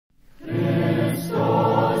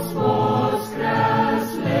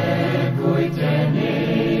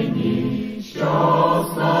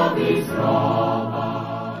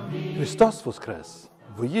Christos voskres,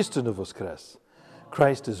 voistinu voskres.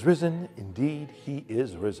 Christ is risen, indeed he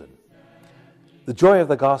is risen. The joy of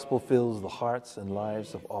the gospel fills the hearts and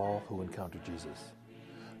lives of all who encounter Jesus.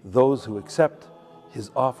 Those who accept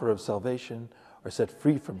his offer of salvation are set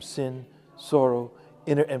free from sin, sorrow,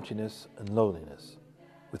 inner emptiness, and loneliness.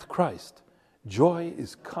 With Christ, joy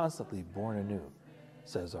is constantly born anew,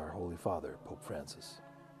 says our Holy Father, Pope Francis.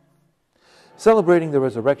 Celebrating the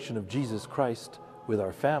resurrection of Jesus Christ with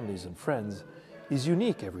our families and friends is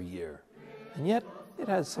unique every year, and yet it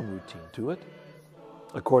has some routine to it.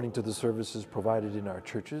 According to the services provided in our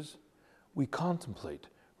churches, we contemplate,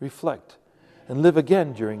 reflect, and live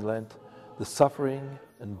again during Lent the suffering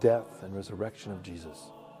and death and resurrection of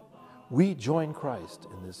Jesus. We join Christ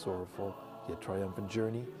in this sorrowful yet triumphant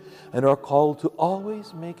journey and are called to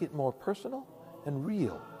always make it more personal and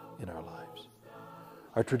real in our lives.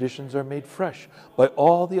 Our traditions are made fresh by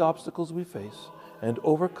all the obstacles we face and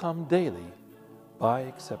overcome daily by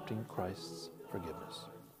accepting Christ's forgiveness.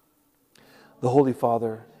 The Holy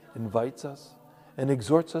Father invites us and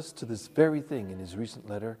exhorts us to this very thing in his recent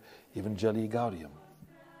letter, Evangelii Gaudium.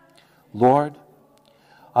 Lord,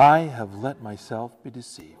 I have let myself be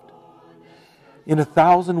deceived. In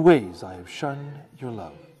 1,000 ways I have shunned your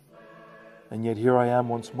love. And yet here I am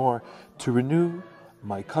once more to renew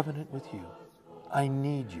my covenant with you. I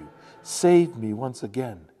need you. Save me once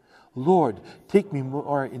again. Lord, take me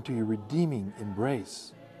more into your redeeming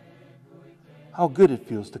embrace. How good it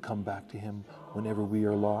feels to come back to him whenever we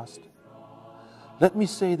are lost. Let me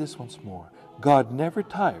say this once more. God never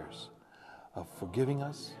tires of forgiving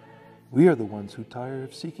us. We are the ones who tire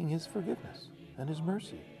of seeking his forgiveness and his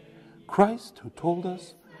mercy. Christ, who told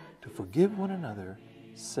us to forgive one another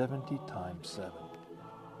 70 times 7.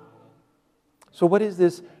 So what is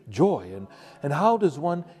this joy, and how does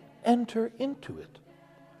one enter into it?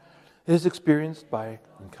 It is experienced by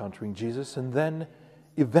encountering Jesus and then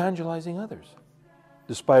evangelizing others.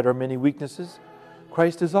 Despite our many weaknesses,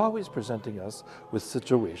 Christ is always presenting us with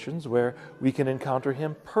situations where we can encounter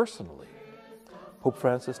him personally. Pope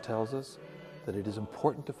Francis tells us that it is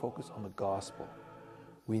important to focus on the gospel.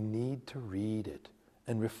 We need to read it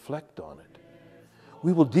and reflect on it.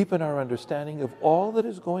 We will deepen our understanding of all that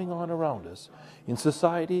is going on around us in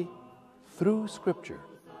society through Scripture,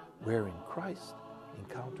 wherein Christ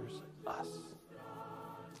encounters us.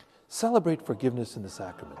 Celebrate forgiveness in the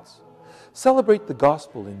sacraments. Celebrate the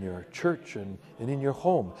gospel in your church and in your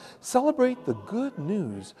home. Celebrate the good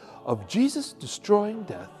news of Jesus destroying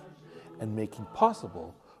death and making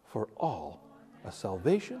possible for all a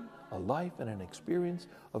salvation, a life, and an experience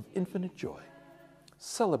of infinite joy.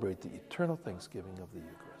 Celebrate the eternal thanksgiving of the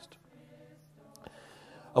Eucharist.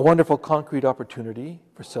 A wonderful concrete opportunity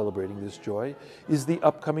for celebrating this joy is the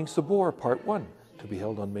upcoming Sabor Part 1, to be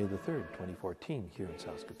held on May the 3rd, 2014, here in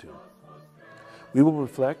Saskatoon. We will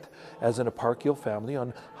reflect as an eparchial family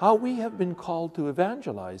on how we have been called to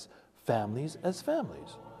evangelize families as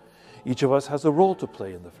families. Each of us has a role to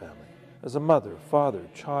play in the family, as a mother, father,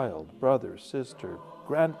 child, brother, sister,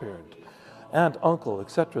 grandparent, aunt, uncle,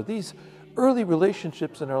 etc. These early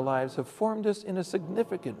relationships in our lives have formed us in a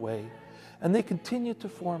significant way, and they continue to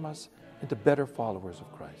form us into better followers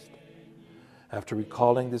of Christ. After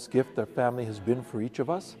recalling this gift that family has been for each of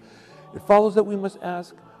us, it follows that we must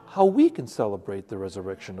ask how we can celebrate the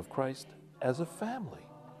resurrection of Christ as a family.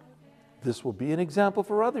 This will be an example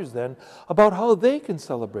for others then about how they can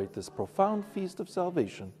celebrate this profound feast of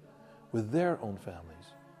salvation with their own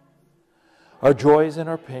families. Our joys and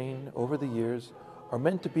our pain over the years are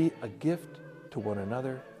meant to be a gift to one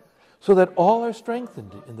another so that all are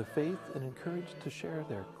strengthened in the faith and encouraged to share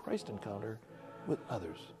their Christ encounter with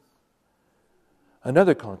others.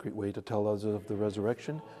 Another concrete way to tell others of the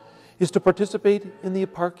resurrection is to participate in the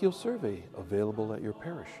eparchial survey available at your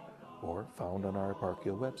parish or found on our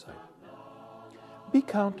eparchial website. Be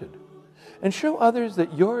counted and show others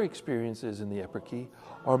that your experiences in the eparchy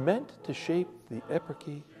are meant to shape the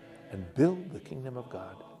eparchy and build the kingdom of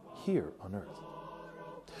God here on earth.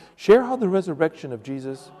 Share how the resurrection of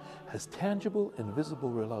Jesus has tangible and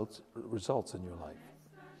visible results in your life.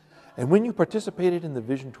 And when you participated in the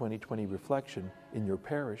Vision 2020 reflection in your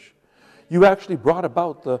parish, you actually brought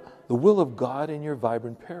about the will of God in your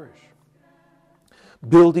vibrant parish.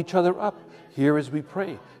 Build each other up here as we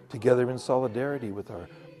pray, together in solidarity with our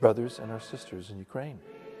brothers and our sisters in Ukraine.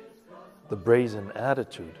 The brazen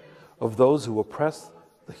attitude of those who oppress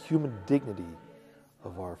the human dignity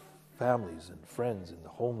of our families and friends in the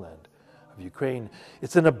homeland of Ukraine.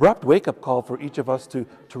 It's an abrupt wake-up call for each of us to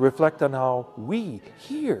reflect on how we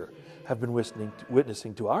here have been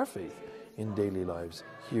witnessing to our faith in daily lives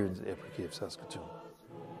here in the Eparchy of Saskatoon.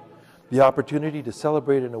 The opportunity to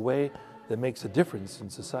celebrate in a way that makes a difference in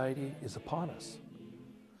society is upon us.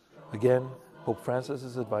 Again, Pope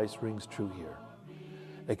Francis's advice rings true here.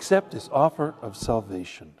 Accept this offer of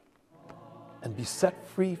salvation and be set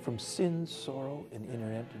free from sin, sorrow, and inner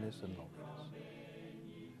emptiness and loneliness.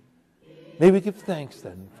 May we give thanks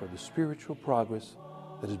then for the spiritual progress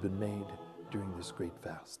that has been made during this great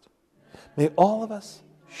fast. May all of us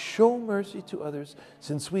show mercy to others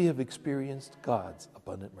since we have experienced God's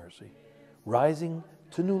abundant mercy, rising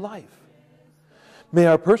to new life. May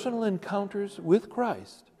our personal encounters with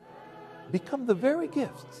Christ become the very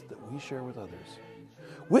gifts that we share with others,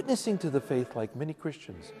 witnessing to the faith like many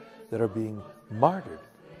Christians that are being martyred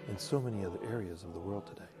in so many other areas of the world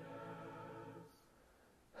today.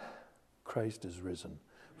 Christ is risen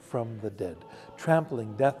from the dead,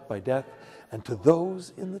 trampling death by death, and to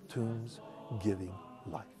those in the tombs giving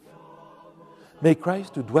life. May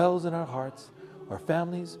Christ, who dwells in our hearts, our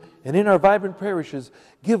families, and in our vibrant parishes,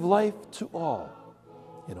 give life to all.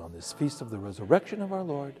 And on this feast of the resurrection of our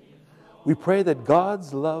Lord, we pray that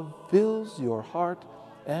God's love fills your heart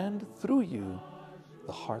and through you,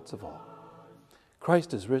 the hearts of all.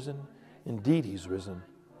 Christ is risen. Indeed, He's risen.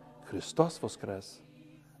 Christos voskres.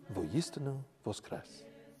 Voistinu voskres.